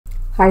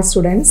Hi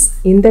students,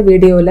 in the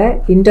video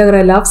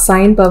integral of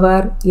sin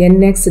power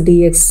nx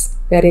dx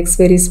where x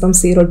varies from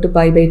 0 to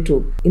pi by 2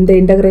 இந்த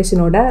integration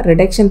ஓட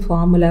reduction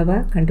formula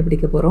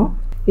கண்டுபிடிக்க போறோம்.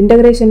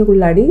 Integration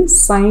குள்ளாடி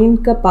sin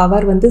க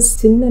power வந்து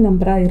சின்ன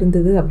நம்பரா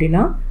இருந்தது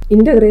அப்படினா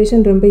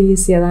integration ரொம்ப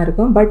ஈஸியா தான்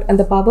இருக்கும். பட்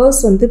அந்த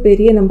powers வந்து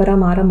பெரிய நம்பரா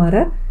மாற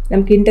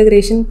நமக்கு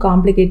integration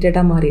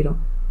complicated-ஆ மாறிடும்.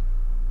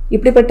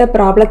 இப்படிப்பட்ட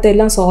ப்ராப்ளத்தை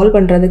எல்லாம் சால்வ்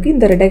பண்றதுக்கு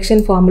இந்த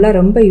ரிடக்ஷன் ஃபார்முலா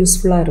ரொம்ப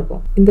யூஸ்ஃபுல்லா இருக்கும்.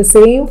 இந்த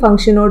சேம்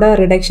ஃபங்க்ஷனோட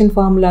ரிடக்ஷன்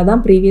ஃபார்முலா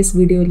தான் ப்ரீவியஸ்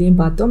வீடியோலயும்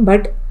பார்த்தோம்.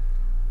 பட்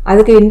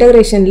அதுக்கு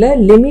இன்டகிரேஷன்ல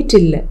லிமிட்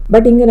இல்ல.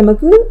 பட் இங்க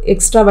நமக்கு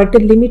எக்ஸ்ட்ரா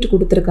வட்டு லிமிட்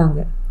கொடுத்திருக்காங்க.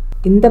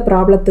 இந்த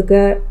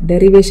ப்ராப்ளத்துக்கு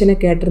டெரிவேஷனை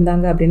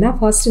கேட்டிருந்தாங்க அப்படின்னா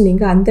ஃபர்ஸ்ட்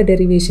நீங்க அந்த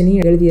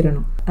டெரிவேஷனையும்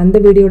எழுதிடணும். அந்த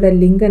வீடியோட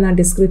லிங்கை நான்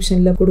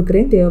டிஸ்கிரிப்ஷன்ல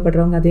கொடுக்குறேன்,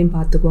 தேவைப்படுறவங்க அதையும்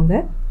பார்த்துக்கோங்க.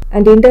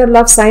 And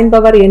integral of sin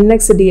power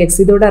nx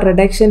dx இதோட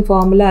ரிடக்ஷன்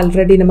ஃபார்முலா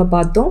ஆல்ரெடி நம்ம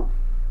பார்த்தோம்.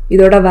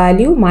 இதோட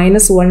value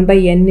 -1 by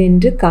n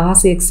into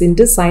cos x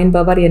into sin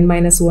power n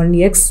minus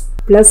 1x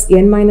plus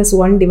n minus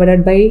 1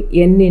 divided by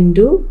n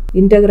into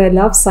integral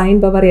of sin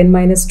power n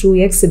minus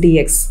 2x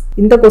dx.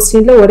 இந்த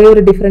கொஸ்டின்ல ஒரே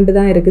ஒரு different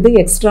தான் இருக்குது,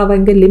 எக்ஸ்ட்ராவா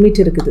இங்க லிமிட்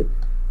இருக்குது.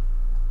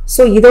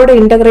 ஸோ இதோட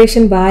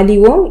இன்டகிரேஷன்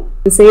வேல்யூவும்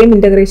சேம்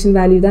இன்டகிரேஷன்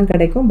வேல்யூ தான்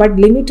கிடைக்கும். பட்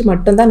லிமிட்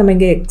மட்டும் தான் நம்ம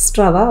இங்க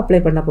எக்ஸ்ட்ராவா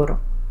அப்ளை பண்ண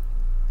போறோம்.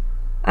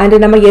 அண்ட்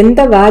நம்ம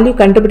எந்த வேல்யூ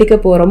கண்டுபிடிக்க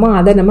போறோமோ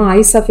அதை நம்ம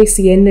i suffix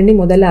n ன்னு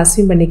முதல்ல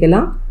அஸ்யூம்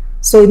பண்ணிக்கலாம்.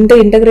 ஸோ இந்த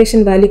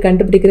இன்டகிரேஷன் வேல்யூ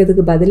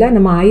கண்டுபிடிக்கிறதுக்கு பதிலாக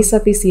நம்ம i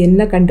suffix n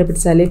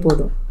கண்டுபிடிச்சாலே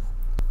போதும்.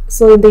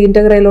 ஸோ இந்த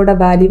இன்டகிரலோட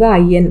வேல்யூவை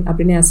in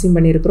அப்படின்னு அஸ்யூம்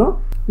பண்ணியிருக்கிறோம்.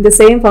 இந்த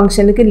சேம்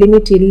ஃபங்க்ஷனுக்கு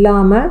லிமிட்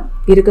இல்லாமல்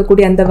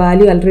இருக்கக்கூடிய அந்த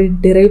வேல்யூ ஆல்ரெடி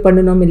டிரைவ்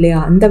பண்ணணும் இல்லையா,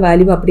 அந்த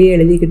வேல்யூவை அப்படியே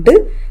எழுதிக்கிட்டு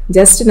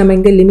ஜஸ்ட் நம்ம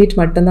இங்கே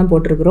லிமிட் மட்டும் தான்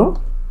போட்டிருக்கிறோம்.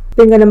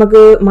 இப்போ இங்கே நமக்கு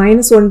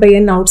 -1 by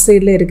n அவுட்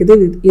சைடில் இருக்குது,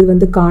 இது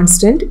வந்து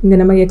கான்ஸ்டன்ட். இங்கே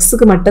நம்ம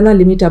எக்ஸுக்கு மட்டும் தான்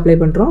லிமிட் அப்ளை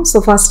பண்ணுறோம். ஸோ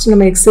ஃபர்ஸ்ட்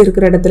நம்ம எக்ஸ்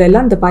இருக்கிற இடத்துல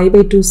எல்லாம் இந்த pi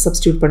by 2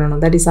 சப்ஸ்டியூட் பண்ணணும்,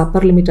 that is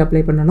upper limit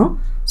apply பண்ணணும்.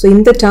 ஸோ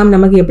இந்த டேர்ம்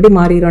நமக்கு எப்படி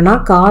மாறிடும்னா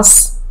cos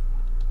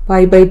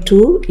pi by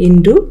 2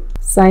 into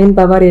sin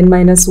power n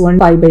minus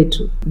 1 pi by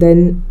 2.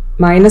 Then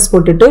minus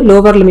போட்டுட்டு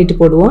லோவர் லிமிட்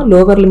போடுவோம்.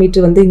 லோவர்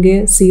லிமிட் வந்து இங்கே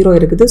 0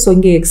 இருக்குது. ஸோ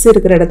இங்கே எக்ஸ்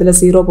இருக்கிற இடத்துல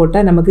 0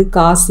 போட்டால் நமக்கு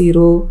cos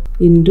 0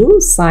 into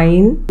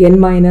sin n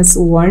minus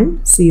 1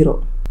 0.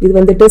 இது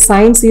வந்துட்டு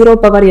sin 0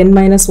 power n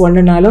minus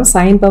 1னாலும்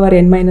sin power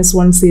n minus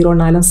 1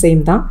 0னாலும்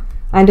same தான்.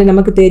 அண்ட்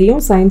நமக்கு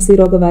தெரியும் sin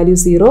 0க்கு வேல்யூ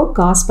 0,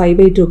 cos pi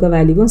by 2க்கு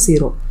வேல்யூவும்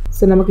 0.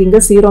 ஸோ நமக்கு இங்கே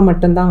 0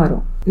 மட்டும்தான்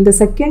வரும். இந்த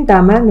செகண்ட்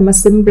டேர்மை நம்ம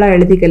சிம்பிளாக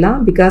எழுதிக்கலாம்,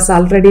 பிகாஸ்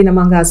ஆல்ரெடி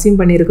நம்ம அங்கே அஸ்யூம்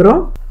பண்ணியிருக்கிறோம்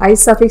i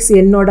suffix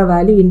n-ஓட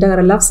value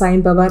integral of sin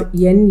power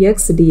nx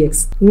dx.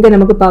 இங்கே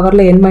நமக்கு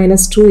பவரில் n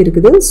minus 2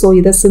 இருக்குது. ஸோ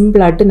இதை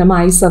சிம்பிளாட்டு நம்ம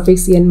i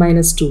suffix n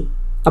minus 2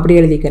 அப்படி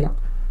எழுதிக்கலாம்.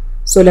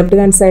 So left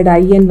hand side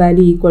in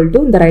value equal to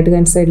இந்த ரைட்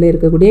ஹேண்ட் சைடில்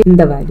இருக்கக்கூடிய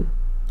இந்த வேல்யூ.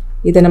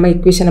 இதை நம்ம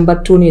இக்குவேஷன் நம்பர்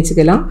 2ன்னு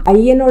வச்சுக்கலாம்.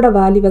 in-ஓட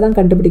வேல்யூவை தான்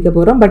கண்டுபிடிக்க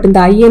போகிறோம். பட்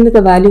இந்த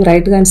in-க்கு வேல்யூ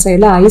ரைட் ஹேண்ட்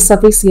சைடில் i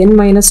suffix n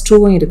minus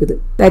 2வும் இருக்குது.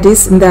 தட்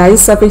இஸ் இந்த i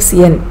suffix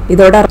n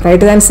இதோட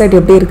ரைட் ஹேண்ட் சைடு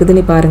எப்படி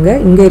இருக்குதுன்னு பாருங்க.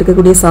 இங்கே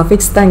இருக்கக்கூடிய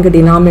சஃபிக்ஸ் தான் இங்கே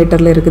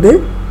டினாமினேட்டரில் இருக்குது.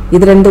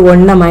 இது ரெண்டு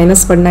 1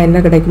 மைனஸ் பண்ணால்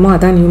என்ன கிடைக்குமோ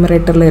அதான்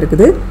நியூமரேட்டரில்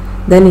இருக்குது.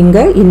 தென்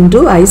இங்கே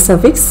இன்டூ i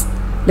suffix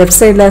லெஃப்ட்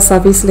சைடில்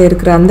சஃபிக்ஸில்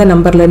இருக்கிற அந்த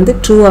நம்பர்லேருந்து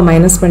 2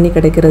 மைனஸ் பண்ணி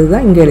கிடைக்கிறது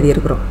தான் இங்கே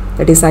எழுதியிருக்கிறோம்.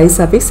 That is i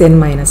suffix n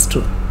minus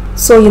 2.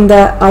 So இந்த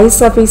i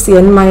suffix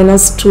n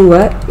minus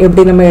 2-ஐ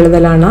எப்படி நம்ம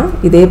எழுதலாம்னா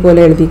இதே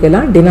போல்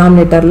எழுதிக்கலாம்.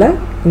 டினாமினேட்டரில்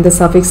இந்த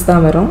சஃபிக்ஸ்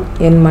தான் வரும்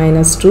n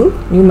minus 2,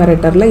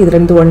 நியூமரேட்டரில் இது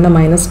ரெண்டு 1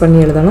 மைனஸ் பண்ணி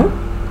எழுதணும்.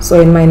 So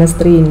n minus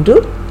 3 into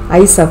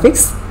i suffix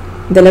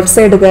இந்த லெஃப்ட்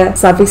சைடுக்கு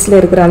சஃபிக்ஸில்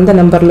இருக்கிற அந்த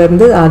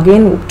நம்பர்லேருந்து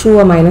அகெயின்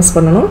 2 மைனஸ்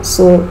பண்ணணும்.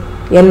 ஸோ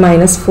n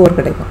minus 4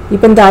 கிடைக்கும்.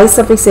 இப்போ இந்த i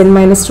suffix n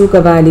minus 2க்கு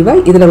வேல்யூவை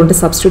இதில் கொண்டு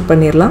சப்ஸ்டியூட்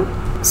பண்ணிடலாம்.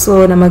 ஸோ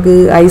நமக்கு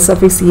i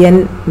suffix n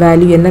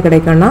வேல்யூ என்ன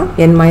கிடைக்கும்னா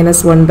n minus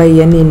 1 by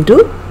n into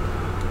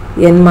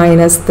n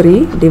minus 3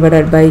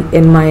 divided by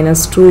n minus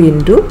 2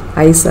 into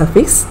i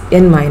suffix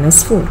n minus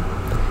 4.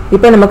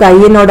 இப்போ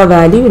நமக்கு in-ஓட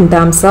value in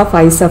terms of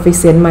i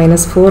suffix n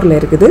minus 4ல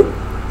இருக்குது.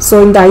 ஸோ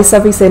இந்த i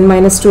suffix n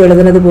minus 2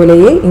 எழுதுனது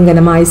போலயே இங்கே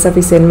நம்ம i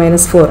suffix n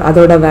minus 4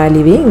 அதோட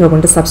வேல்யூவே இங்கே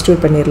கொண்டு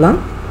சப்ஸ்டியூட் பண்ணிடலாம்.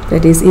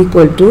 that is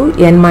equal to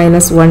n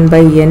minus 1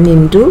 by n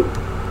into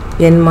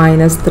n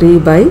minus 3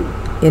 by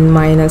n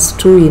minus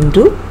 2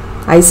 into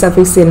i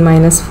suffix n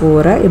minus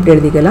 4-ஐ எப்படி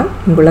எழுதிக்கலாம்,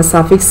 இங்குள்ள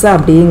சஃபிக்ஸை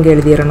அப்படியே இங்கே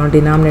எழுதிடணும்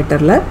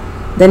டினாமினேட்டரில்.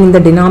 தென் இந்த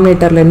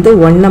டினாமினேட்டர்லேருந்து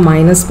 1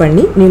 மைனஸ்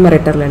பண்ணி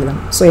நியூமரேட்டரில்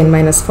எழுதணும். So n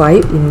minus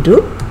 5 into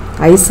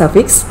i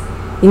suffix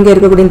இங்கே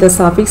இருக்கக்கூடிய இந்த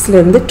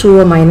சஃபிக்ஸ்லேருந்து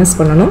 2 மைனஸ்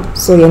பண்ணணும்.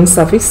 ஸோ n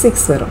suffix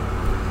 6 வரும்.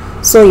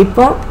 ஸோ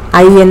இப்போ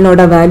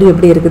in-ஓட வேல்யூ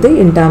எப்படி இருக்குது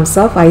in terms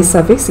of i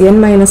suffix n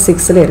minus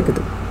 6ல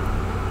இருக்குது.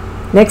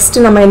 நெக்ஸ்ட்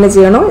நம்ம என்ன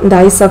செய்யணும், இந்த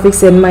i suffix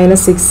n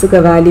minus 6க்கு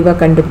வேல்யூவை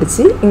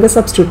கண்டுபிடிச்சி இங்கே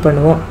சப்ஸ்டியூட்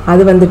பண்ணுவோம்.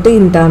 அது வந்துட்டு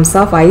in terms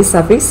of i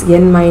suffix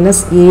n minus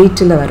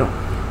 8ல வரும்.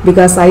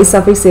 Because i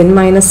suffix n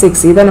minus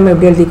 6 இதை நம்ம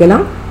எப்படி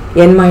எழுதிக்கலாம்,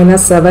 n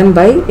minus 7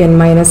 by n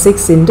minus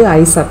 6 into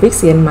i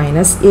suffix n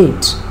minus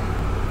 8.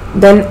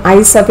 Then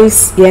i suffix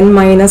n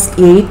minus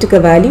 8க்கு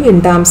value in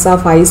terms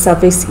of i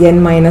suffix n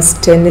minus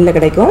 10ல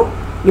கிடைக்கும்.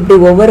 இப்படி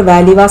ஒவ்வொரு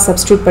வேல்யூவா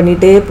substitute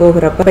பண்ணிட்டே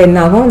போகிறப்ப என்ன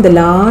ஆகும், இந்த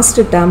லாஸ்ட்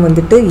டேர்ம்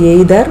வந்துட்டு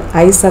எய்தர்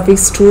i suffix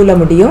 2ல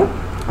முடியும்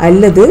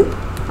அல்லது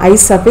i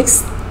suffix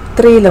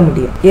 3ல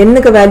முடியும்.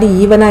 n-க்கு வேல்யூ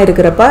ஈவனா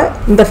இருக்கிறப்ப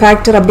இந்த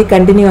ஃபேக்டர் அப்படி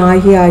கண்டினியூ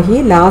ஆகி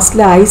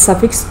லாஸ்ட்ல I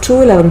suffix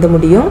 2ல வந்து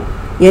முடியும்.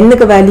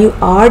 n-க்கு வேல்யூ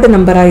ஆட்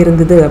நம்பரா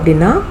இருந்தது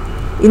அப்படின்னா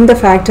இந்த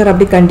ஃபேக்டர்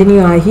அப்படி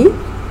கண்டினியூ ஆகி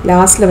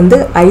லாஸ்ட்ல வந்து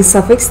I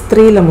suffix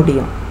 3ல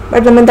முடியும்.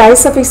 பட் நம்ம இந்த I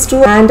suffix 2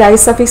 and I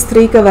suffix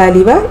 3க்கு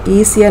வேல்யூவை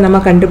ஈஸியா நம்ம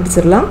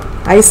கண்டுபிடிச்சிடலாம்.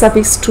 I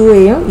suffix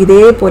 2ஐயும்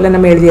இதே போல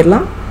நம்ம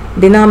எழுதிடலாம்.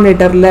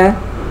 டினாமினேட்டர்ல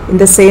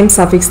இந்த சேம்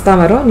சஃபிக்ஸ் தான்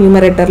வரும்.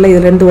 நியூமரேட்டர்ல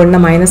இதுல இருந்து 1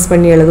 மைனஸ்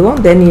பண்ணி எழுதுவோம்.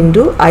 தென்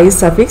into I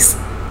suffix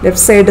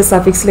left side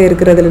சஃபிக்ஸ்ல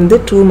இருக்கிறதுல இருந்து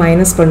 2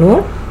 மைனஸ்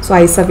பண்ணுவோம். ஸோ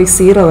I suffix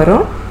 0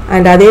 வரும்.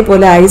 அண்ட் அதே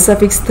போல I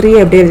suffix 3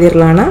 எப்படி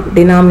எழுதிடலாம்னா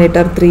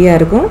டினாமினேட்டர் 3ஆ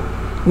இருக்கும்.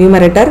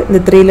 நியூமரேட்டர் இந்த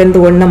 3ல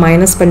இருந்து 1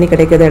 மைனஸ் பண்ணி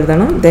கிடைக்கிறது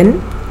எழுதணும். தென்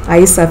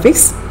I suffix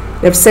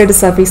லெஃப்ட் சைடு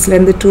சஃபிக்ஸ்ல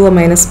இருந்து 2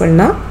 மைனஸ்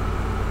பண்ணா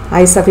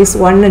I suffix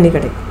 1 ன்னு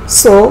கிடைக்கும்.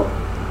 ஸோ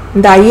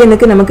இந்த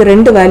IN-க்கு நமக்கு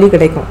ரெண்டு வேல்யூ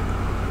கிடைக்கும்.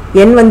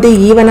 n வந்து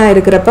ஈவனா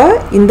இருக்கிறப்ப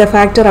இந்த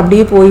ஃபேக்டர்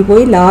அப்படியே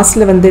போய்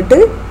லாஸ்ட்ல வந்துட்டு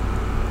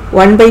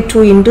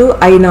 1/2 into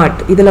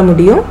I0 இதுல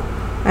முடியும்.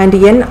 அண்ட்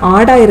n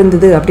ஆடா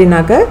இருந்தது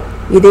அப்படின்னாக்க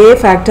இதே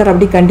ஃபேக்டர்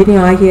அப்படி கண்டினியூ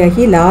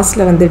ஆகி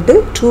லாஸ்ட்ல வந்துட்டு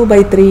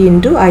 2/3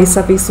 into I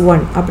suffix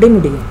 1 அப்படி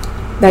முடியும்.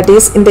 தட்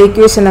இஸ் இந்த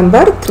ஈக்குவேஷன்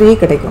நம்பர் 3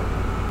 கிடைக்கும்.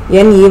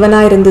 n ஈவனா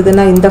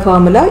இருந்ததுன்னா இந்த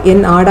ஃபார்முலா,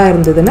 n ஆடா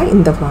இருந்ததுன்னா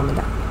இந்த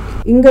ஃபார்முலா.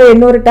 இங்க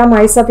இன்னொரு term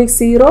I suffix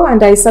 0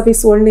 and I suffix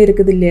 1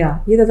 இருக்குது இல்லையா,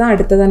 இதை தான்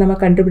அடுத்ததா நம்ம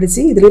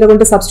கண்டுபிடிச்சு இதில்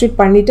கொண்டு சப்ஸ்டியூட்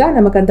பண்ணிட்டா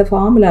நமக்கு அந்த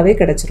ஃபார்முலாவே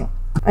கிடைச்சிரும்.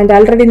 அண்ட்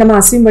ஆல்ரெடி நம்ம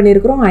அஸ்யூம்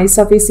பண்ணியிருக்கிறோம் I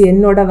suffix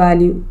n-ஓட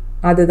வேல்யூ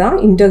அதுதான்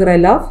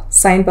integral of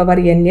sin power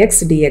nx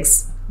dx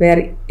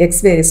where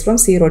x varies from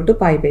 0 to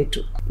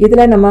pi/2.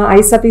 இதில் நம்ம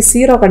I suffix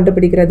 0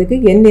 கண்டுபிடிக்கிறதுக்கு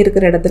n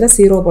இருக்கிற இடத்துல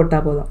 0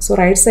 போட்டால் போதும். ஸோ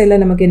ரைட்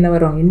சைடில் நமக்கு என்ன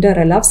வரும்,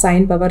 integral of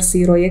sin power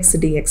 0x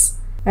dx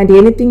and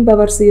anything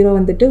power 0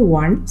 வந்துட்டு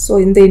 1. ஸோ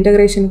இந்த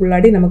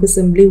இன்டகிரேஷனுக்குள்ளாடி நமக்கு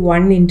சிம்பிளி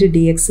 1 into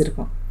dx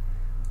இருக்கும்.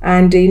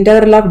 And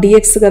integral of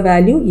dxக்கு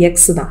value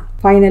x தான்.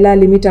 ஃபைனலாக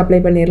லிமிட் அப்ளை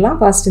பண்ணிடலாம்.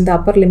 ஃபர்ஸ்ட் இந்த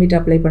அப்பர் லிமிட்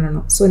அப்ளை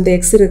பண்ணணும். ஸோ இந்த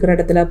x இருக்கிற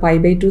இடத்துல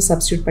pi/2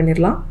 சப்ஸ்டியூட்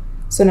பண்ணிடலாம்.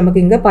 ஸோ நமக்கு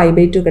இங்கே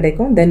pi/2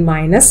 கிடைக்கும். தென்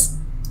minus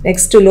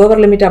next lower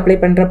limit apply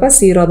பண்ணுறப்ப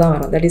 0 தான்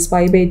வரும். தட் இஸ்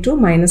pi/2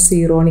 மைனஸ்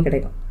 0ன்னு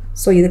கிடைக்கும்.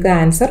 ஸோ இதுக்கு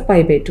ஆன்சர்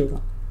pi/2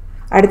 தான்.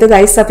 அடுத்தது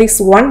I suffix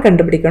 1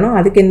 கண்டுபிடிக்கணும்.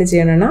 அதுக்கு என்ன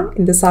செய்யணும்னா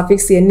இந்த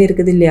சஃபிக்ஸ் n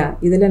இருக்குது இல்லையா,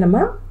 இதில் நம்ம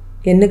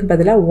n-க்கு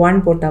பதிலாக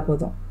 1 போட்டால்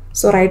போதும்.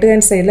 ஸோ ரைட்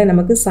ஹேண்ட் சைடில்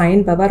நமக்கு sin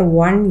power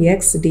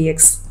 1x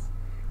dx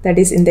that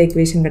is இந்த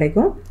ஈக்குவேஷன்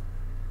கிடைக்கும்.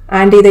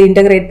 அண்ட் இதை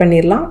இன்டகிரேட்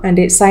பண்ணிடலாம்.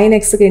 And sin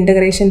x-க்கு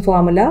integration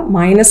formula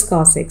minus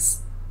cos X,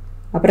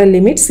 அப்புறம்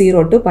லிமிட்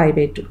 0 to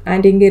pi/2.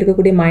 அண்ட் இங்கே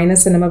இருக்கக்கூடிய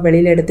மைனஸை நம்ம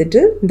வெளியில் எடுத்துட்டு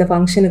இந்த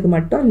ஃபங்க்ஷனுக்கு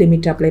மட்டும்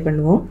லிமிட் அப்ளை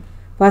பண்ணுவோம்.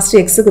 ஃபர்ஸ்ட்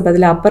எக்ஸுக்கு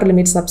பதிலாக அப்பர்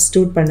லிமிட்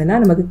சப்ஸ்டியூட் பண்ணுனா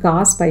நமக்கு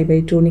காஸ்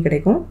pi/2ன்னு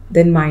கிடைக்கும்.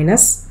 தென்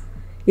மைனஸ்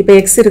இப்போ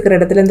எக்ஸ் இருக்கிற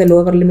இடத்துல இந்த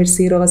லோவர் லிமிட்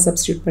 0வை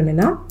சப்ஸ்டியூட்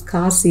பண்ணுனா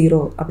காஸ்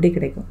 0 அப்படி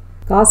கிடைக்கும்.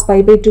 காஸ்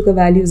pi/2க்கு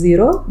வேல்யூ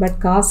 0, பட்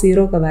காஸ்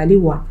 0க்கு வேல்யூ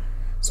 1.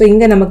 ஸோ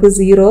இங்கே நமக்கு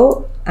 0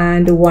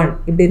 and 1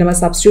 இப்படி நம்ம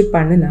சப்ஸ்டியூட்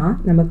பண்ணுனா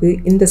நமக்கு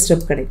இந்த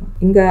ஸ்டெப் கிடைக்கும்.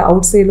 இங்கே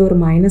அவுட் சைடில் ஒரு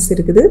மைனஸ்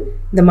இருக்குது.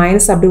 இந்த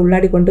மைனஸ் அப்படி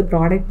உள்ளாடி கொண்டு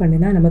ப்ராடக்ட்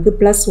பண்ணினா நமக்கு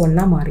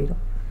 +1 மாறிடும்.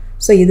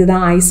 ஸோ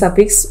இதுதான் I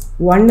suffix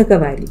 1க்கு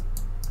வேல்யூ.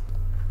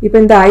 இப்போ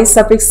இந்த I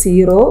suffix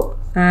 0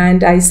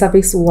 and I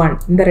suffix 1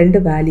 இந்த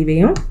ரெண்டு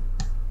வேல்யூவையும்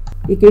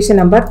ஈக்குவேஷன்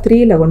நம்பர்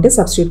 3ல கொண்டு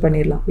சப்ஸ்டியூட்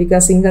பண்ணிடலாம்.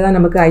 பிகாஸ் இங்கே தான்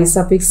நமக்கு I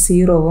suffix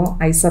 0வும்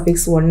I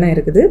suffix 1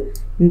 இருக்குது.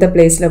 இந்த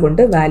பிளேஸில்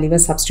கொண்டு வேல்யூவை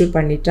சப்ஸ்டியூட்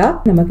பண்ணிட்டா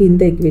நமக்கு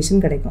இந்த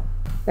ஈக்குவேஷன் கிடைக்கும்.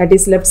 தட்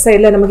இஸ் லெஃப்ட்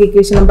சைடில் நமக்கு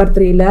equation number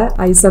 3ல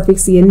I suffix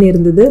n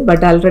இருந்தது.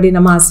 பட் ஆல்ரெடி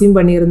நம்ம அஸ்யூம்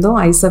பண்ணியிருந்தோம்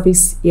I suffix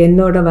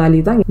n-ஓட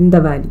வேல்யூ தான் இந்த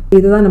வேல்யூ.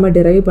 இதுதான் நம்ம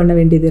டிரைவ் பண்ண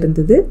வேண்டியது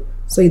இருந்தது.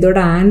 ஸோ இதோட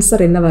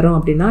ஆன்சர் என்ன வரும்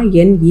அப்படின்னா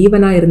n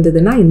ஈவனாக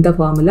இருந்ததுன்னா இந்த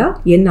ஃபார்முலா,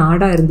 n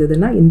ஆடாக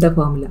இருந்ததுன்னா இந்த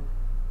ஃபார்முலா.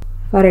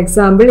 ஃபார்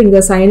எக்ஸாம்பிள்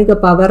இங்கே சைனுக்கு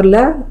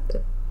பவரில்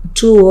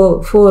 2o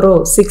 4o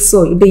 6o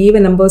இப்படி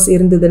ஈவன் நம்பர்ஸ்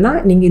இருந்ததுன்னா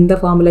நீங்கள் இந்த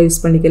ஃபார்முலா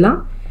யூஸ் பண்ணிக்கலாம்.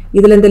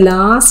 இதில் இந்த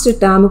லாஸ்ட்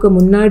டேர்முக்கு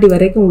முன்னாடி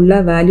வரைக்கும் உள்ள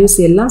வேல்யூஸ்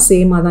எல்லாம்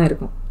சேமாக தான்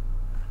இருக்கும்.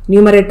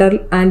 நியூமரேட்டர்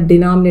அண்ட்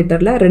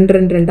டினாமினேட்டரில்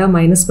 2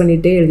 மைனஸ்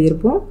பண்ணிகிட்டே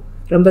எழுதியிருப்போம்.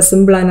 ரொம்ப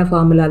சிம்பிளான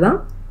ஃபார்முலா தான்.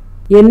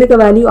 n-க்கு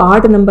வேல்யூ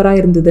ஆட்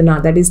நம்பராக இருந்ததுன்னா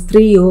தட் இஸ்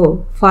 3o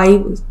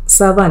 5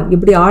 7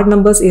 இப்படி ஆட்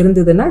நம்பர்ஸ்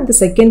இருந்ததுன்னா இந்த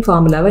செகண்ட்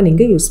ஃபார்முலாவை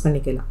நீங்கள் யூஸ்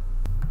பண்ணிக்கலாம்.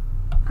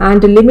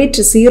 அண்ட் லிமிட்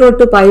 0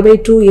 to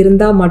pi/2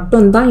 இருந்தால்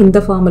மட்டும்தான் இந்த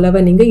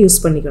ஃபார்முலாவை நீங்கள் யூஸ்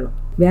பண்ணிக்கணும்.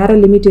 வேறு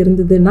லிமிட்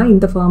இருந்ததுன்னா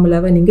இந்த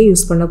ஃபார்முலாவை நீங்கள்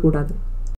யூஸ் பண்ணக்கூடாது.